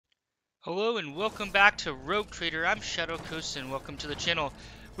Hello and welcome back to Rogue Trader. I'm Shadow Coast and welcome to the channel.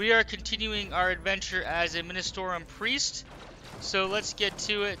 We are continuing our adventure as a Ministorum Priest. So let's get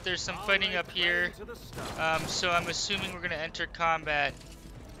to it. There's some fighting up here. So I'm assuming we're going to enter combat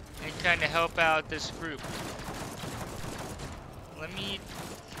and kind of help out this group. Let me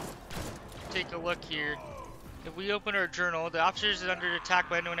take a look here. If we open our journal, the officers is under attack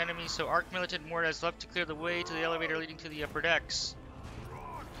by unknown enemies, so Arc Militant Mort has left to clear the way to the elevator leading to the upper decks.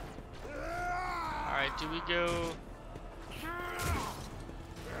 Alright, do we go... Here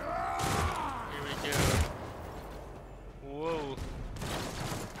we go. Whoa.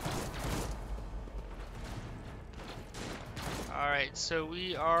 Alright, so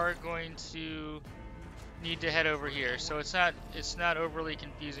we are going to need to head over here. So it's not overly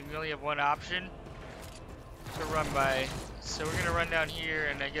confusing. We only have one option to run by. So we're gonna run down here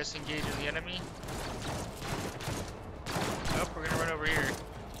and I guess engage with the enemy. Nope, we're gonna run over here.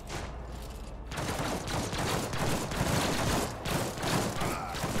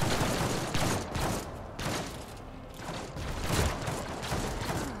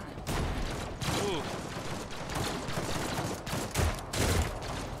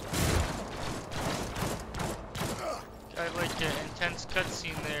 Like an intense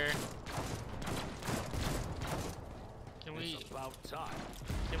cutscene there. Can we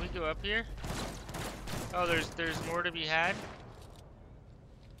go up here? Oh, there's more to be had.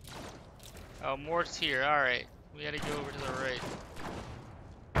 Oh, more's here. All right, we got to go over to the right.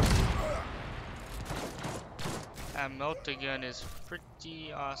 That melt-a-gun is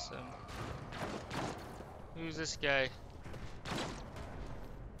pretty awesome. Who's this guy?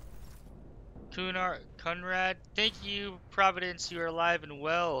 Conrad, thank you, Providence, you are alive and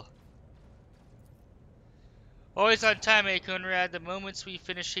well. Always on time, eh, Conrad? The moments we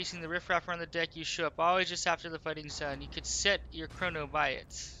finish chasing the riffraff around the deck, you show up, always just after the fighting's done. You could set your chrono by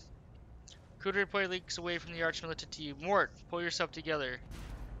it. Conrad point leaks away from the Archmilitant to you. Mort, pull yourself together.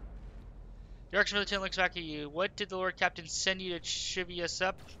 The Archmilitant looks back at you. What did the Lord Captain send you to chivvy us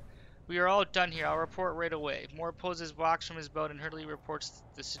up? We are all done here. I'll report right away. Mort pulls his box from his belt and hurriedly reports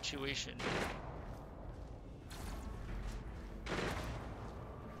the situation.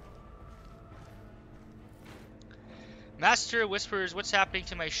 Master whispers, what's happening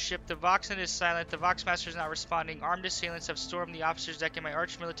to my ship? The Voxen is silent. The Voxmaster is not responding. Armed assailants have stormed the officer's deck and my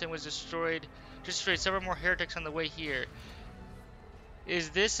arch-militant was destroyed. Several more heretics on the way here.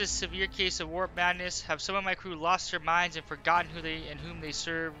 Is this a severe case of warp madness? Have some of my crew lost their minds and forgotten whom they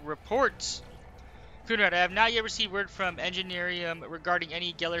serve? Reports! Kunrad, I have not yet received word from Engineerium regarding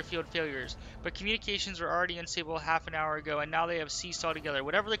any Geller field failures, but communications were already unstable half an hour ago, and now they have ceased altogether.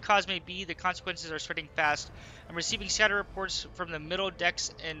 Whatever the cause may be, the consequences are spreading fast. I'm receiving scattered reports from the middle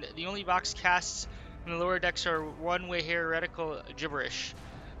decks, and the only box casts from the lower decks are one-way heretical gibberish.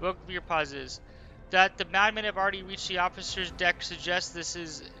 Welcome to your pauses. That the madmen have already reached the officer's deck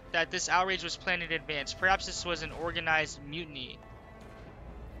suggests that this outrage was planned in advance. Perhaps this was an organized mutiny.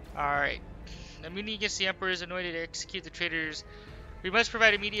 Alright. The mutiny against the Emperor is anointed to execute the traitors. We must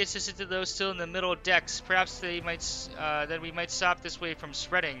provide immediate assistance to those still in the middle decks. Perhaps we might stop this wave from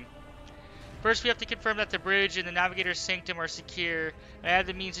spreading. First, we have to confirm that the bridge and the navigator's sanctum are secure, and I have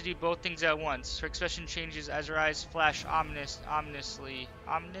the means to do both things at once. Her expression changes as her eyes flash ominously.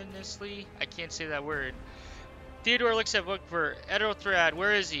 Ominously? I can't say that word. Theodore looks at Vukver. Ethelred,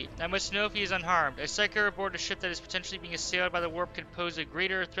 where is he? I must know if he is unharmed. A psyker aboard a ship that is potentially being assailed by the warp could pose a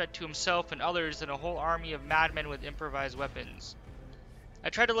greater threat to himself and others than a whole army of madmen with improvised weapons. I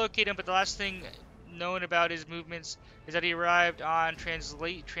tried to locate him, but the last thing known about his movements is that he arrived on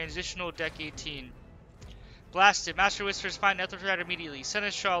Transitional Deck 18. Blasted. Master Whispers, find Ethelred immediately.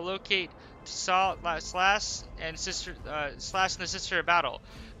 Seneschal, locate Slash and the Sister of Battle.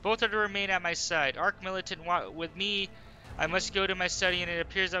 Both are to remain at my side. Arc Militant with me. I must go to my study, and it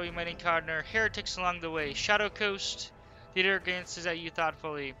appears that we might encounter heretics along the way. Shadow Coast. Theodore glances at you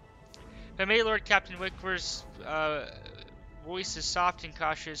thoughtfully. If I may, Lord Captain Wickver's voice is soft and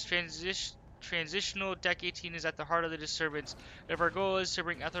cautious. Transitional Deck 18 is at the heart of the disturbance. If our goal is to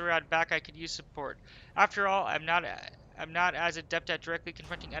bring Ethelred back, I could use support. After all, I'm not as adept at directly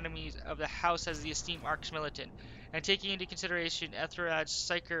confronting enemies of the house as the esteemed Arch Militant. And taking into consideration Ethelred's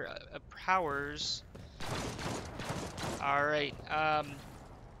psyker powers. Alright, a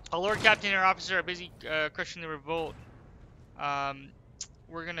Lord Captain and our officer are busy crushing the revolt.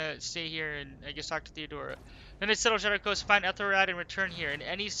 We're gonna stay here and I guess talk to Theodora. Then it's settled, Shadow Coast, find Ethelred and return here. In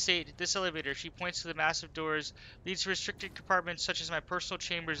any state, this elevator, she points to the massive doors, leads to restricted compartments such as my personal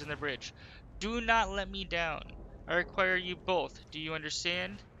chambers in the bridge. Do not let me down. I require you both. Do you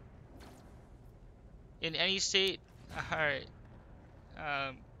understand? In any state? Alright.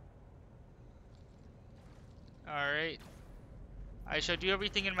 Alright. I shall do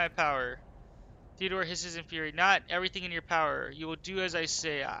everything in my power. Theodore hisses in fury. Not everything in your power. You will do as I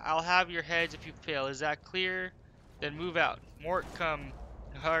say. I'll have your heads if you fail. Is that clear? Then move out. Mort, come.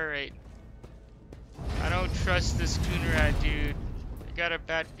 Alright. I don't trust this Coonrad dude. I got a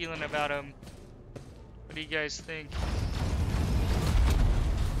bad feeling about him. What do you guys think?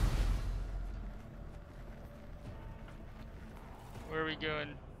 Where are we going?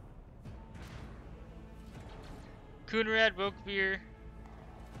 Coonrad Volkbeer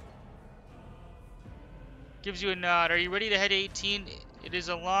gives you a nod. Are you ready to head to 18? It is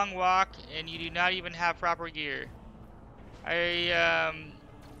a long walk, and you do not even have proper gear. I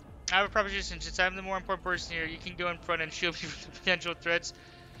have a proposition. Since I'm the more important person here, you can go in front and shield me from potential threats.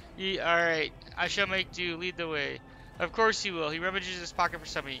 Alright, I shall make do. Lead the way. Of course he will. He rummages his pocket for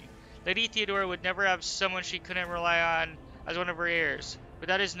something. Lady Theodora would never have someone she couldn't rely on as one of her heirs, but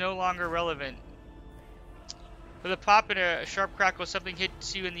that is no longer relevant. With a pop and a sharp crackle, something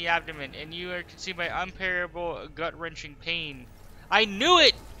hits you in the abdomen, and you are consumed by unbearable, gut-wrenching pain. I knew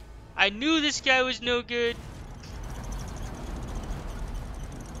it! I knew this guy was no good!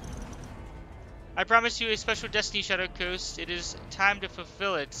 I promise you a special destiny, Shadow Coast. It is time to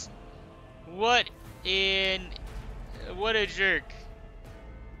fulfill it. What a jerk.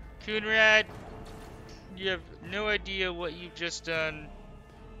 Coonrad, you have no idea what you've just done.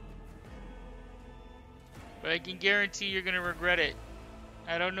 But I can guarantee you're going to regret it.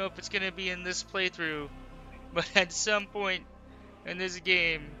 I don't know if it's going to be in this playthrough, but at some point in this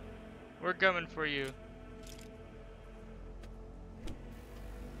game, we're coming for you.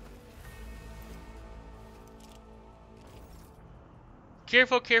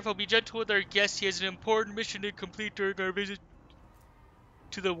 Careful, careful, be gentle with our guest. He has an important mission to complete during our visit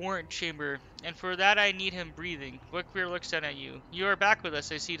to the Warrant chamber, and for that I need him breathing. Wickbeer looks down at you. You are back with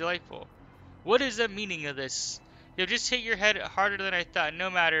us, I see. Delightful. What is the meaning of this? You'll just hit your head harder than I thought. No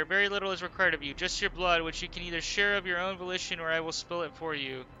matter. Very little is required of you. Just your blood, which you can either share of your own volition or I will spill it for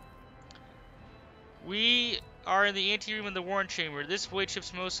you. We are in the anteroom of the Warrant chamber, this void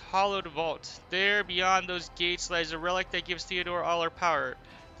ship's most hallowed vault. There, beyond those gates, lies a relic that gives Theodore all her power.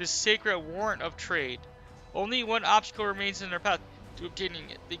 The sacred Warrant of Trade. Only one obstacle remains in our path to obtaining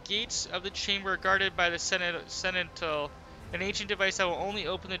it. The gates of the chamber are guarded by the Sentinel, an ancient device that will only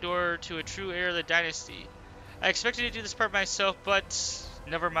open the door to a true heir of the dynasty. I expected to do this part myself, but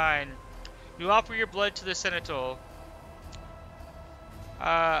never mind. You offer your blood to the Sentinel.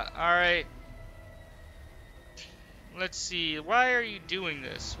 Alright. Let's see. Why are you doing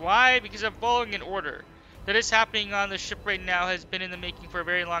this? Why? Because I'm following an order. That is happening on the ship right now has been in the making for a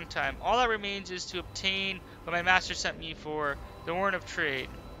very long time. All that remains is to obtain what my master sent me for, the Warrant of Trade.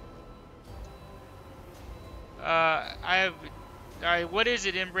 Alright, what is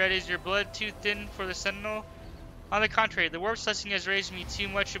it, inbred? Is your blood too thin for the Sentinel? On the contrary, the warp's blessing has raised me too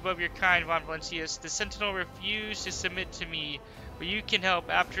much above your kind, Von Valencius. The Sentinel refused to submit to me, but you can help.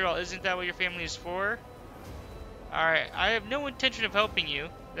 After all, isn't that what your family is for? Alright, I have no intention of helping you.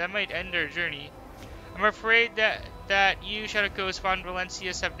 That might end our journey. I'm afraid that you, Shadow Coast, Von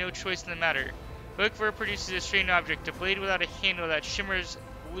Valencius, have no choice in the matter. Bookver produces a strange object, a blade without a handle that shimmers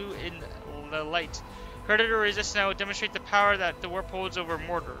blue in the light. Predator resist and I will demonstrate the power that the warp holds over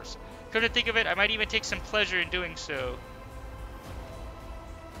mortars. Come to think of it, I might even take some pleasure in doing so.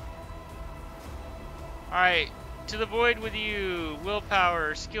 Alright, to the void with you.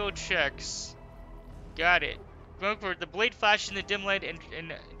 Willpower, skill checks. Got it. Going for it. The blade flashes in the dim light and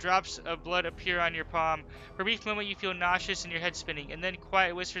drops of blood appear on your palm. For a brief moment you feel nauseous and your head spinning, and then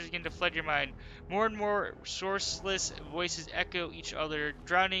quiet whispers begin to flood your mind. More and more sourceless voices echo each other,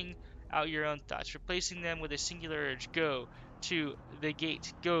 drowning out your own thoughts, replacing them with a singular urge. Go to the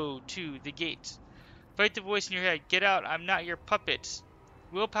gate. Go to the gate. Fight the voice in your head. Get out. I'm not your puppet.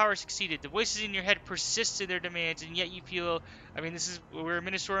 Willpower succeeded. The voices in your head persist in their demands, and yet you feel, we're a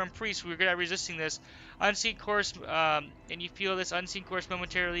Ministorum Priest, we're good at resisting this unseen course, and you feel this unseen course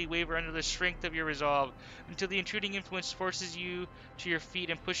momentarily waver under the strength of your resolve, until the intruding influence forces you to your feet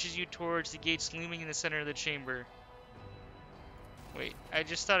and pushes you towards the gates looming in the center of the chamber. Wait, I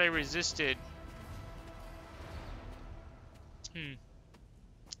just thought I resisted.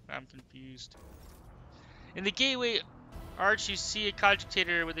 I'm confused. In the gateway arch, you see a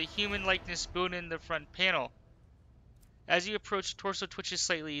cogitator with a human likeness built in the front panel. As you approach, the torso twitches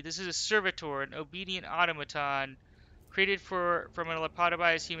slightly. This is a servitor, an obedient automaton created from an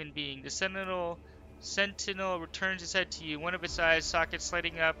lobotomized human being. The sentinel returns its head to you, one of its eyes sockets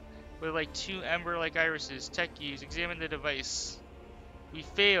lighting up with like two ember-like irises. Tech use. Examine the device. We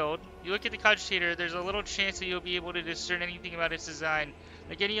failed. You look at the cogitator. There's a little chance that you'll be able to discern anything about its design.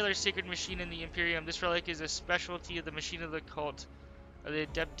 Like any other sacred machine in the Imperium, this relic is a specialty of the machine of the cult, of the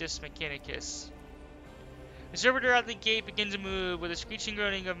Adeptus Mechanicus. The servitor at the gate begins to move. With a screeching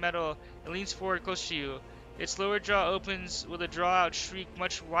groaning of metal, it leans forward close to you. Its lower jaw opens with a draw-out shriek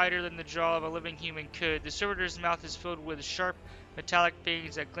much wider than the jaw of a living human could. The servitor's mouth is filled with sharp, metallic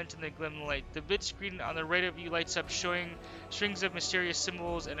fangs that glint in the dim light. The vid screen on the right of you lights up, showing strings of mysterious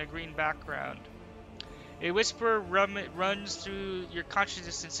symbols and a green background. A whisper runs through your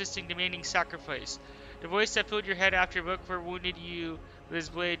consciousness, insisting, demanding sacrifice. The voice that filled your head after Vokvar wounded you with his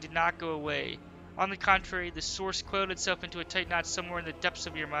blade did not go away. On the contrary, the source coiled itself into a tight knot somewhere in the depths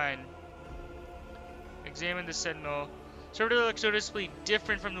of your mind. Examine the sentinel. Servitor looks noticeably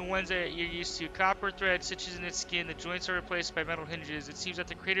different from the ones that you're used to. Copper thread stitches in its skin. The joints are replaced by metal hinges. It seems that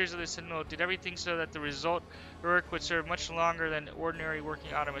the creators of the sentinel did everything so that the result work would serve much longer than ordinary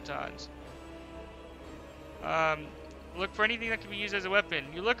working automatons. Look for anything that can be used as a weapon.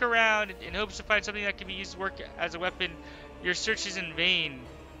 You look around in hopes to find something that can be used to work as a weapon. Your search is in vain.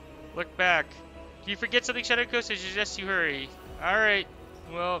 Look back. Do you forget something, Shadow Coast? I suggest you hurry. Alright.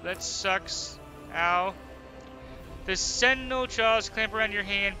 Well, that sucks. Ow. The sentinel jaws clamp around your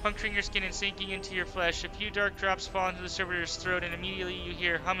hand, puncturing your skin and sinking into your flesh. A few dark drops fall into the servitor's throat, and immediately you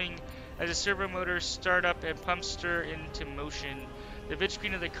hear humming as the servo motors start up and pumps stir into motion. The vid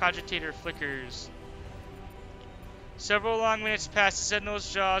screen of the cogitator flickers. Several long minutes pass. The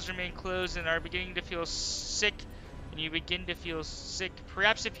sentinel's jaws remain closed and are beginning to feel sick. And you begin to feel sick.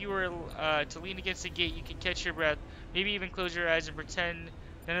 Perhaps if you were to lean against the gate, you could catch your breath. Maybe even close your eyes and pretend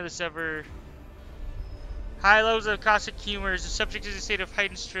none of this ever. High levels of caustic humor is the subject is a state of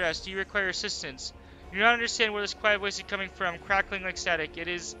heightened stress. Do you require assistance? You do not understand where this quiet voice is coming from, crackling like static.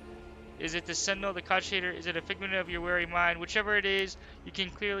 Is it the sentinel, the cogitator? Is it a figment of your wary mind? Whichever it is, you can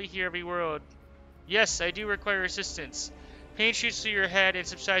clearly hear every word. Yes, I do require assistance. Pain shoots through your head and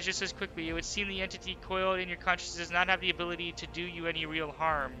subsides just as quickly. It would seem the entity coiled in your consciousness does not have the ability to do you any real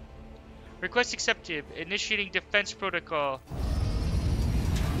harm. Request accepted. Initiating defense protocol.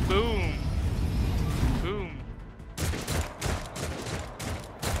 Boom. Boom.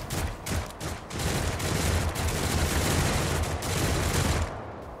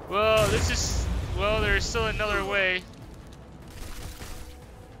 Well, there's still another way.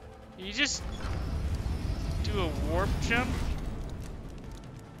 You just do a warp jump.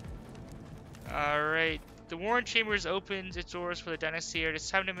 Alright. The Warrant Chambers opens its doors for the Dynasty. It's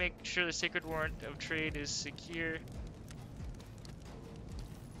time to make sure the Sacred Warrant of Trade is secure.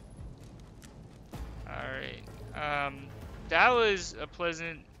 Alright. That was a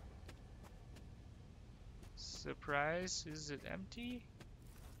pleasant surprise. Is it empty?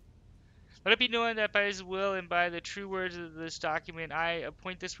 Let it be known that by his will and by the true words of this document, I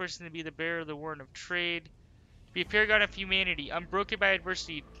appoint this person to be the bearer of the Warrant of Trade, to be a paragon of humanity, unbroken by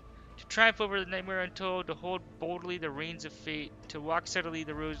adversity, to triumph over the nightmare untold, to hold boldly the reins of fate, to walk steadily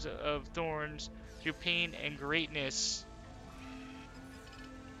the roads of thorns, through pain and greatness.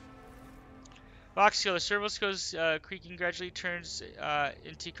 Voxkill, the servoscope's creaking gradually turns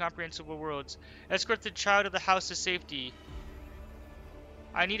into comprehensible words. Escort the child of the house to safety.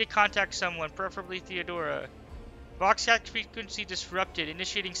 I need to contact someone, preferably Theodora. Voxcat frequency disrupted.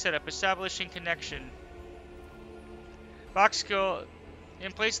 Initiating setup. Establishing connection. Voxkill,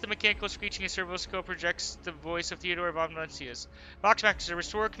 in place of the mechanical screeching, a servoscope projects the voice of Theodora von Valencius. Voxmaster,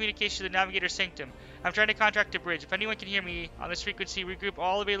 restore communication to the Navigator's Sanctum. I'm trying to contact a bridge. If anyone can hear me on this frequency, regroup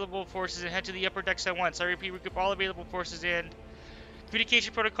all available forces and head to the upper decks at once. I repeat, regroup all available forces and...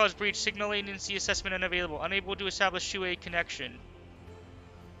 Communication protocols breached. Signal latency assessment unavailable. Unable to establish two-way connection.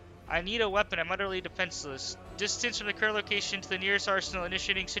 I need a weapon. I'm utterly defenseless. Distance from the current location to the nearest arsenal.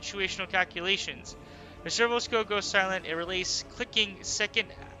 Initiating situational calculations. The servoscope goes silent. It relays clicking second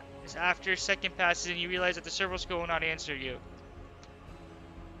after second passes, and you realize that the servoscope will not answer you.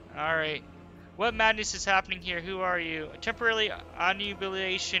 Alright. What madness is happening here? Who are you? Temporarily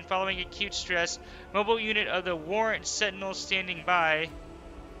annihilation following acute stress. Mobile unit of the Warrant Sentinel standing by.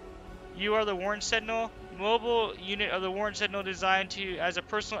 You are the Warrant Sentinel? Mobile unit of the Warrant Sentinel designed to as a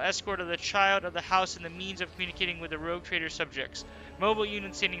personal escort of the child of the house and the means of communicating with the rogue trader subjects. Mobile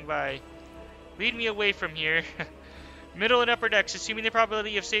unit standing by. Lead me away from here. Middle and upper decks, assuming the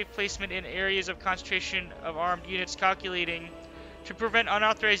probability of safe placement in areas of concentration of armed units, calculating. To prevent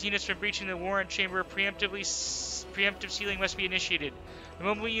unauthorized units from breaching the Warrant Chamber, preemptive sealing must be initiated. The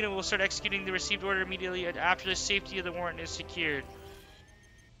mobile unit will start executing the received order immediately after the safety of the warrant is secured.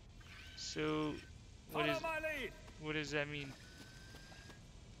 So... What does that mean?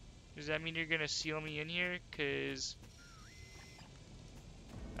 Does that mean you're gonna seal me in here? Cause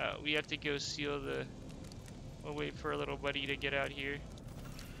we have to go seal the... We'll wait for our little buddy to get out here.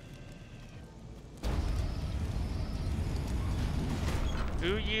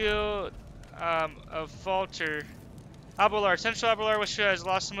 Uyo of Falter. Abelard. Central Abelard has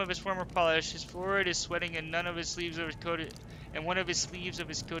lost some of his former polish. His forehead is sweating and none of his sleeves of his coat and one of his sleeves of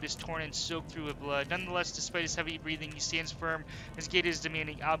his coat is torn and soaked through with blood. Nonetheless, despite his heavy breathing, he stands firm. His gait is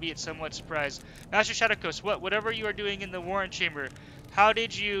demanding, albeit somewhat surprised. Master Shadowcoast, whatever you are doing in the Warrant chamber, how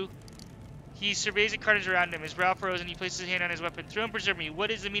did you... He surveys the carnage around him. His brow furrows and he places his hand on his weapon. Throw and preserve me.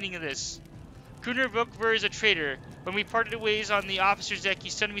 What is the meaning of this? Kuner Vokver is a traitor. When we parted ways on the officer's deck, he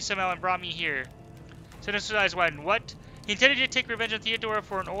stunned me somehow and brought me here. Sinister's eyes widened. What? He intended to take revenge on Theodora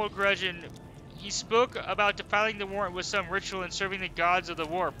for an old grudge, and he spoke about defiling the Warrant with some ritual and serving the gods of the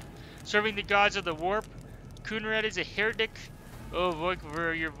warp. Serving the gods of the warp? Kunrad is a heretic? Oh,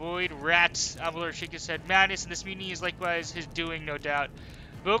 Vokver, your void rats. Abelard shook his head. Madness, and this mutiny is likewise his doing, no doubt.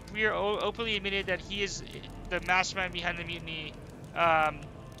 Vokver openly admitted that he is the mastermind behind the mutiny.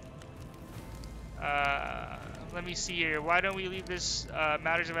 Let me see here. Why don't we leave this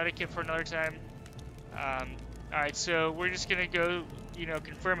matters of etiquette for another time? Alright, so we're just gonna go,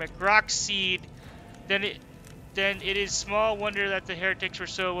 confirm it. Grok Seed. Then it is small wonder that the heretics were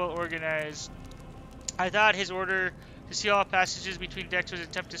so well organized. I thought his order to seal all passages between decks was an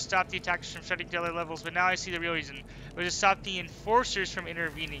attempt to stop the attackers from shutting down their levels, but now I see the real reason. It was to stop the enforcers from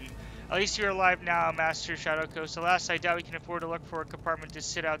intervening. At least you're alive now, Master Shadowcoast. Alas, I doubt we can afford to look for a compartment to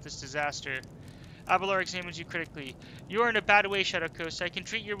sit out this disaster. Abelard examines you critically. You are in a bad way, Shadowcoast. I can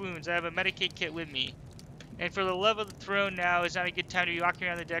treat your wounds. I have a Medicaid kit with me. And for the love of the throne now is not a good time to be walking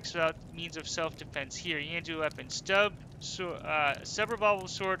around the decks without means of self-defense. Here, he hands you a weapon. Stub revolver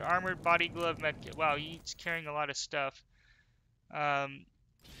sword, armored body glove, medkit. Wow, he's carrying a lot of stuff. Got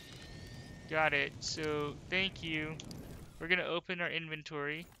it. So, thank you. We're gonna open our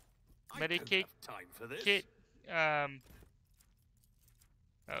inventory. Medicaid kit.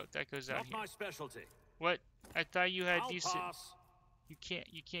 Oh, that goes out here. My specialty. What? I thought you had decent. Pass. You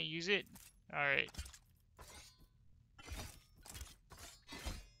can't use it. All right.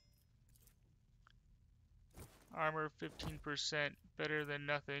 Armor 15%, better than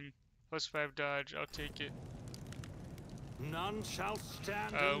nothing. Plus 5 dodge. I'll take it. None shall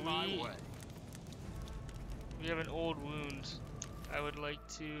stand in my way. We have an old wound. I would like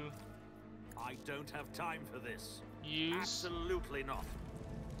to. I don't have time for this. Use. Absolutely not.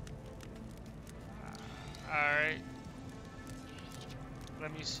 Alright.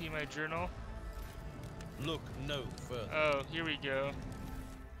 Let me see my journal. Look no further. Oh, here we go.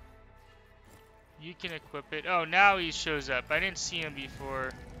 You can equip it. Oh, now he shows up. I didn't see him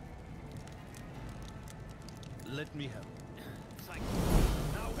before. Let me help.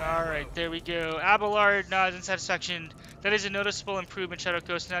 Alright, there we go. Abelard nods in satisfaction. That is a noticeable improvement,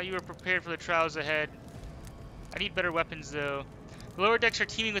 Shadowcoast. Now you are prepared for the trials ahead. I need better weapons, though. The lower decks are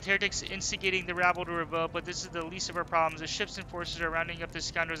teeming with heretics instigating the rabble to revolt, but this is the least of our problems. The ships and forces are rounding up the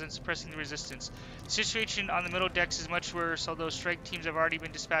scoundrels and suppressing the resistance. The situation on the middle decks is much worse, although strike teams have already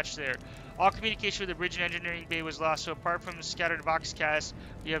been dispatched there. All communication with the bridge and engineering bay was lost, so apart from the scattered Voxcast,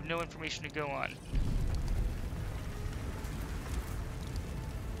 we have no information to go on.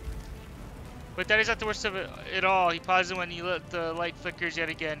 But that is not the worst of it all. He pauses when the light flickers yet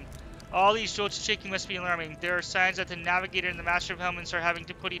again. All these jolts shaking must be alarming. There are signs that the Navigator and the Master of Helmets are having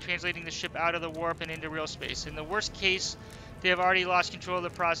difficulty translating the ship out of the warp and into real space. In the worst case, they have already lost control of the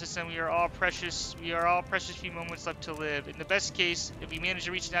process, and we are all precious few moments left to live. In the best case, if we manage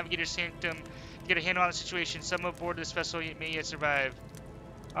to reach the Navigator's sanctum, get a handle on the situation, some aboard this vessel may yet survive.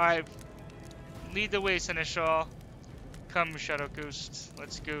 Alright, lead the way, Seneschal. Come, Shadow Ghost.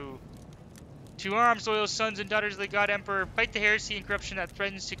 Let's go. To arms, loyal sons and daughters of the God Emperor, fight the heresy and corruption that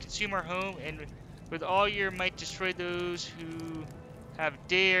threatens to consume our home, and with all your might destroy those who have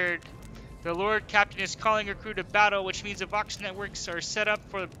dared. The Lord Captain is calling her crew to battle, which means the Vox networks are set up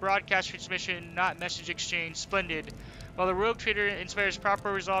for broadcast transmission, not message exchange. Splendid. While the rogue trader inspires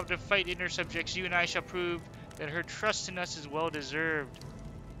proper resolve to fight in her subjects, you and I shall prove that her trust in us is well deserved.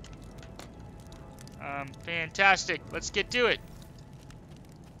 Fantastic. Let's get to it.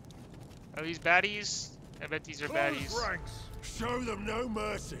 Are these baddies? I bet these are baddies. Ranks. Show them no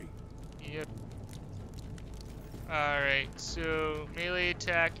mercy. Yep. Alright, so melee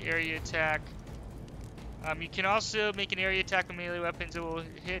attack, area attack. You can also make an area attack with melee weapons that will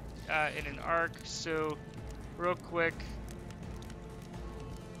hit in an arc, so real quick.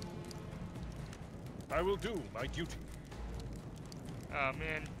 I will do my duty. Oh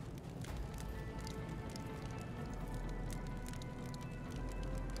man.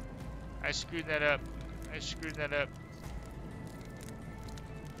 I screwed that up.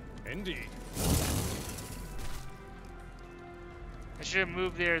 Indeed. I should have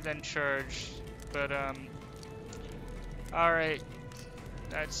moved there then charged. But alright.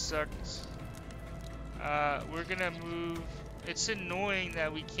 That sucked. We're gonna move. It's annoying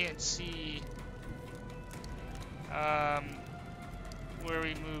that we can't see where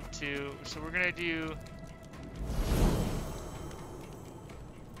we move to. So we're gonna do.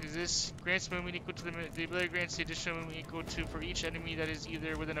 Is this grants movement equal to the ability grants the additional movement equal to for each enemy that is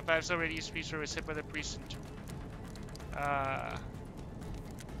either within a 5-cell radius priest or was hit by the priest.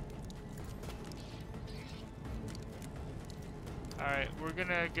 Alright, we're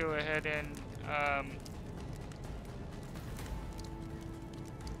gonna go ahead and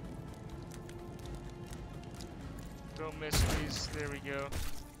don't miss, please. There we go.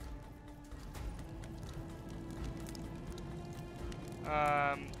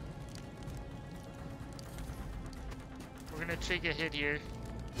 We're gonna take a hit here,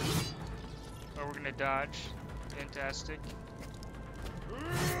 or we're gonna dodge. Fantastic.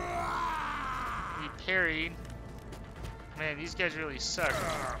 We parried. Man, these guys really suck.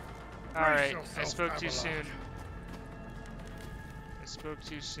 Alright, I spoke too soon. I spoke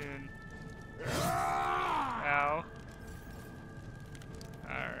too soon. Ow.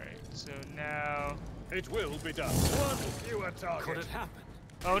 Alright, so now... It will be done. One fewer target. Could it happen?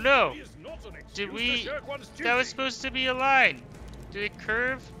 Oh no! He is not an excuse Did to we... shirk one's That was duty. supposed to be a line. Did it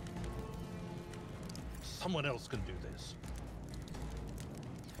curve? Someone else can do this.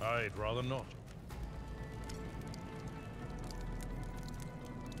 I'd rather not.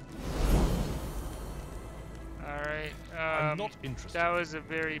 Alright, I'm not interested. that was a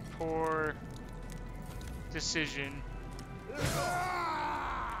very poor decision.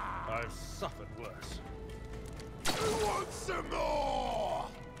 I've suffered worse. Who wants some more?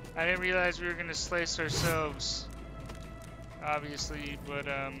 I didn't realize we were gonna slice ourselves, obviously, but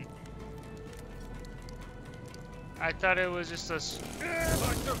I thought it was just us. Yeah,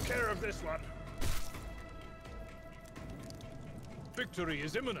 I took care of this one. Victory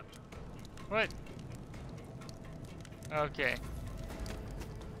is imminent. What? Okay.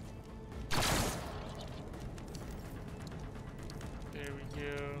 There we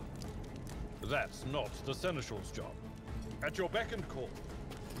go. That's not the Seneschal's job. At your beck and call.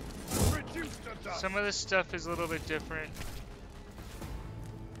 Reduced to dust. Some of this stuff is a little bit different.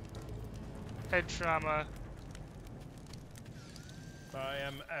 Head trauma. I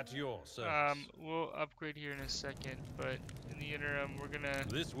am at your service. We'll upgrade here in a second, but in the interim, we're gonna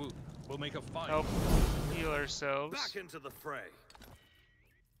This wound will make a fine. help heal ourselves. Back into the fray.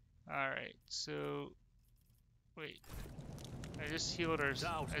 Alright, so... Wait. I just healed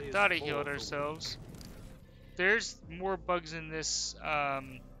ourselves. Doubt I is thought I for healed the ourselves. There's more bugs in this,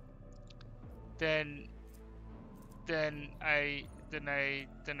 than I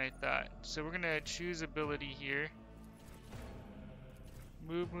thought. So we're gonna choose ability here.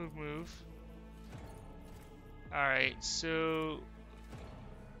 Move, move, move. Alright, so...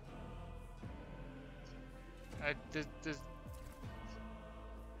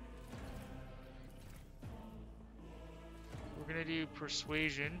 We're gonna do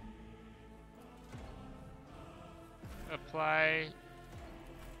persuasion. Apply.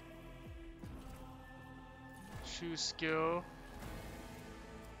 Choose skill.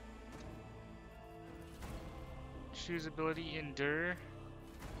 Choose ability, endure.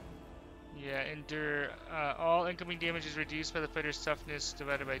 Yeah, endure. All incoming damage is reduced by the fighter's toughness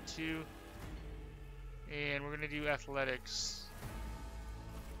divided by 2. And we're gonna do athletics.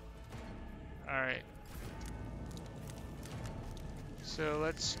 Alright. So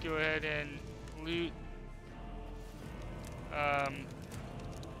let's go ahead and loot.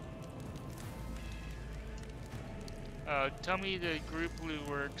 Tell me the group loot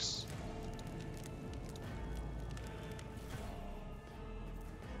works.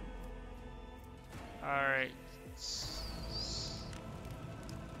 Alright.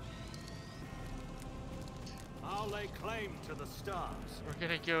 I'll lay claim to the stars. We're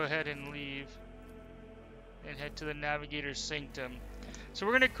gonna go ahead and leave and head to the Navigator's Sanctum. So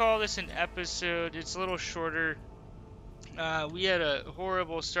we're gonna call this an episode. It's a little shorter. We had a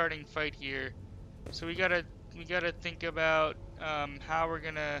horrible starting fight here, so we gotta think about how we're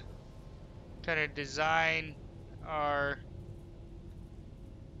gonna kind of design our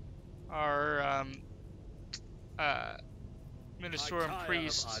Ministorum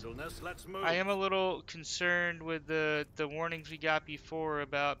Priest. I am a little concerned with the warnings we got before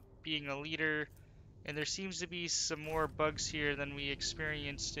about being a leader, and there seems to be some more bugs here than we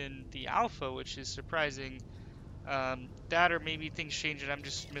experienced in the alpha, which is surprising. That or maybe things change and I'm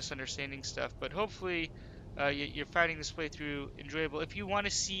just misunderstanding stuff, but hopefully you're finding this playthrough enjoyable. If you want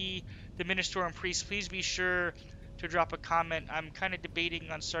to see the Ministorum Priest, please be sure to drop a comment. I'm kind of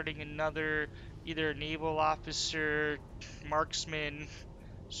debating on starting another either naval officer, marksman,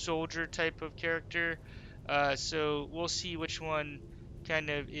 soldier type of character. So we'll see which one kind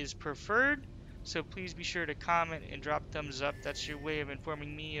of is preferred. So please be sure to comment and drop thumbs up. That's your way of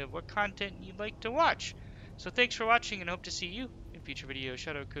informing me of what content you'd like to watch. So thanks for watching and hope to see you in future videos.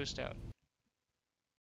 Shadow Coast out.